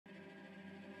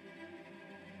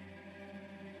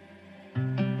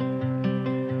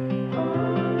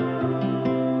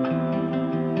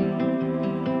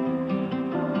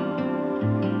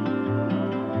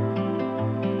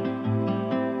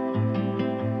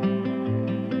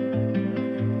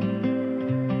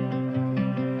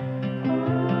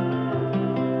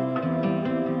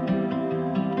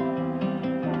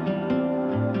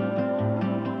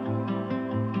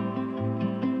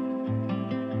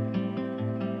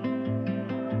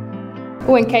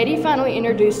When Katy finally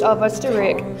introduced all of us to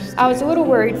Rick, I was a little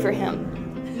worried for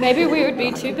him. Maybe we would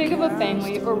be too big of a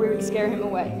family or we would scare him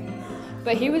away.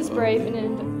 But he was brave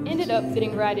and ended up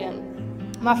fitting right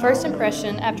in. My first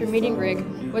impression after meeting Rick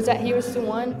was that he was the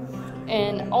one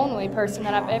and only person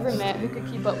that I've ever met who could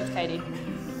keep up with Katy.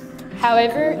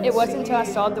 However, it wasn't until I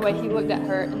saw the way he looked at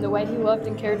her and the way he loved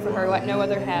and cared for her like no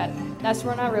other had, that's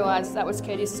when I realized that was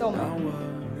Katy's soulmate.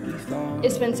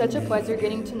 It's been such a pleasure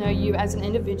getting to know you as an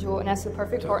individual and as the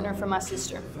perfect partner for my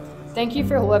sister. Thank you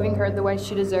for loving her the way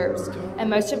she deserves, and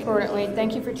most importantly,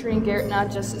 thank you for treating Garrett and I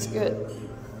just as good.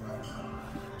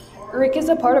 Rick is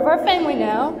a part of our family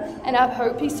now, and I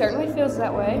hope he certainly feels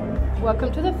that way.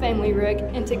 Welcome to the family, Rick,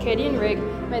 and to Katy and Rick,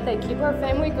 may they keep our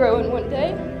family growing one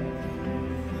day.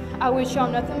 I wish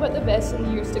y'all nothing but the best in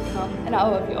the years to come, and I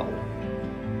love y'all.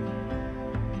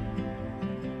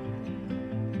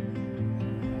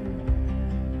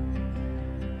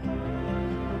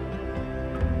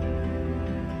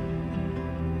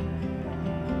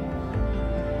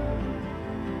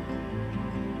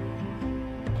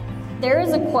 There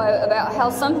is a quote about how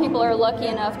some people are lucky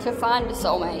enough to find a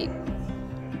soulmate.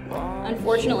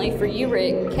 Unfortunately for you,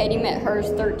 Rick, Katy met hers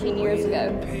 13 years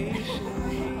ago.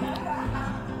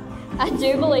 I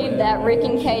do believe that Rick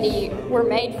and Katy were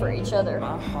made for each other.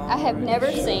 I have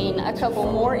never seen a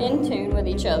couple more in tune with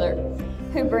each other,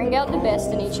 who bring out the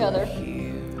best in each other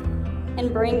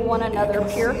and bring one another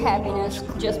pure happiness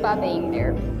just by being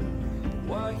there.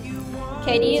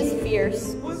 Katy is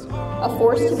fierce, a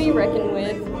force to be reckoned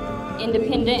with,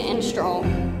 independent and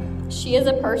strong. She is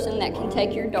a person that can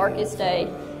take your darkest day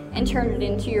and turn it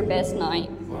into your best night.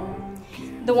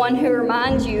 The one who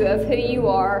reminds you of who you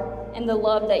are and the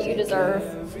love that you deserve.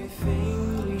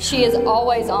 She is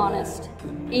always honest,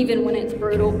 even when it's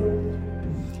brutal.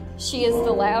 She is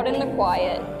the loud and the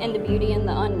quiet and the beauty in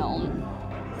the unknown.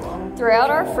 Throughout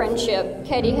our friendship,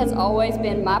 Katy has always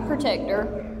been my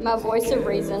protector, my voice of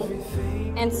reason,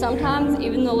 and sometimes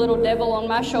even the little devil on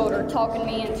my shoulder talking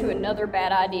me into another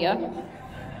bad idea.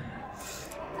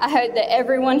 I hope that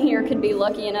everyone here could be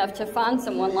lucky enough to find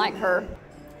someone like her.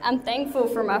 I'm thankful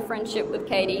for my friendship with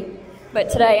Katy, but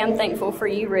today I'm thankful for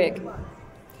you, Rick.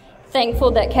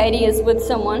 Thankful that Katy is with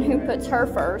someone who puts her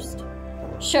first,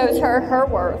 shows her her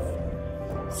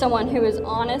worth, someone who is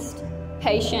honest,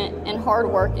 patient, and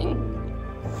hardworking,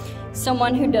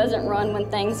 someone who doesn't run when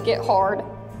things get hard,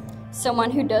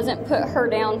 someone who doesn't put her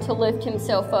down to lift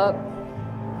himself up,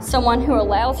 someone who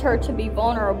allows her to be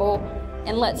vulnerable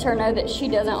and lets her know that she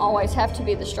doesn't always have to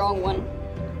be the strong one.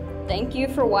 Thank you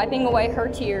for wiping away her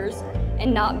tears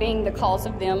and not being the cause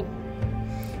of them.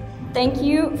 Thank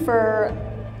you for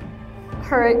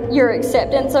your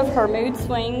acceptance of her mood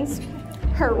swings,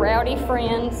 her rowdy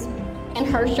friends, and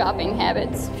her shopping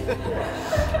habits.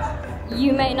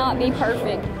 You may not be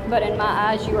perfect, but in my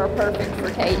eyes, you are perfect for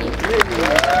Katy.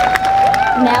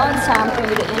 Now it's time for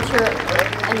you to enter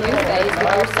a new phase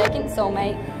with your second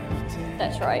soulmate.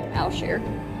 That's right, I'll share.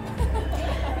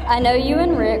 I know you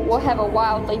and Rick will have a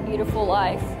wildly beautiful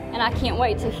life, and I can't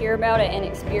wait to hear about it and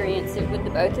experience it with the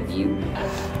both of you.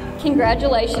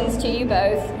 Congratulations to you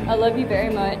both. I love you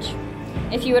very much.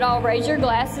 If you would all raise your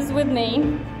glasses with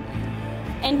me,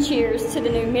 and cheers to the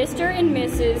new Mr. and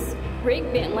Mrs.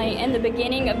 Rick Bentley and the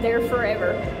beginning of their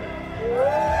forever.